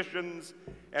Pyrrhus Missions.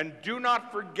 And do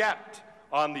not forget,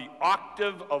 on the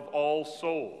Octave of All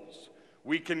Souls,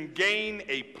 we can gain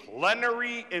a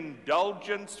plenary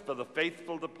indulgence for the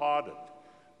faithful departed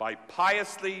by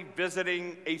piously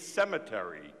visiting a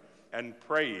cemetery and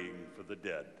praying for the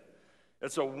dead.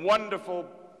 It's a wonderful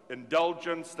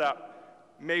indulgence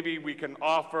that maybe we can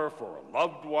offer for a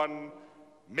loved one.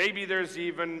 Maybe there's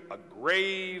even a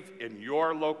grave in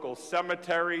your local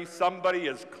cemetery somebody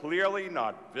has clearly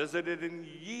not visited in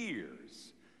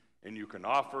years, and you can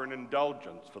offer an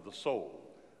indulgence for the soul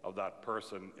of that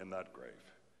person in that grave.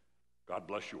 God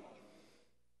bless you all.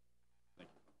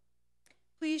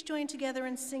 Please join together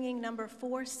in singing number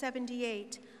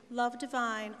 478, Love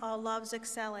Divine, All Loves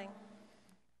Excelling.